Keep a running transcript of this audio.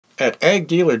At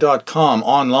AgDealer.com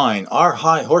online, our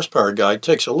high horsepower guide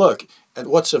takes a look at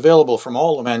what's available from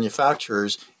all the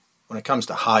manufacturers when it comes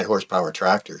to high horsepower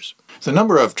tractors. The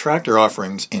number of tractor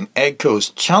offerings in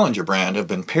AGCO's Challenger brand have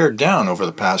been pared down over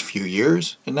the past few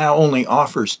years. It now only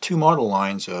offers two model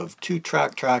lines of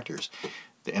two-track tractors,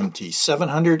 the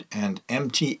MT700 and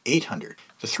MT800.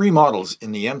 The three models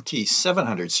in the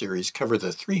MT700 series cover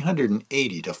the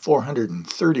 380 to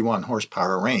 431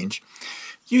 horsepower range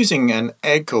using an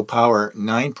AGCO Power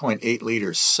 9.8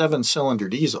 liter 7-cylinder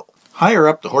diesel. Higher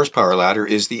up the horsepower ladder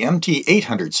is the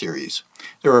MT800 series.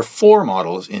 There are four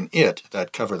models in it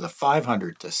that cover the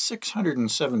 500 to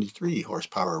 673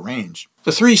 horsepower range.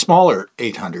 The three smaller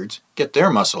 800s get their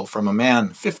muscle from a MAN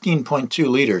 15.2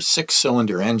 liter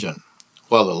 6-cylinder engine,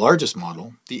 while the largest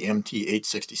model, the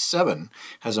MT867,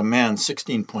 has a MAN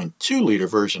 16.2 liter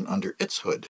version under its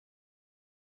hood.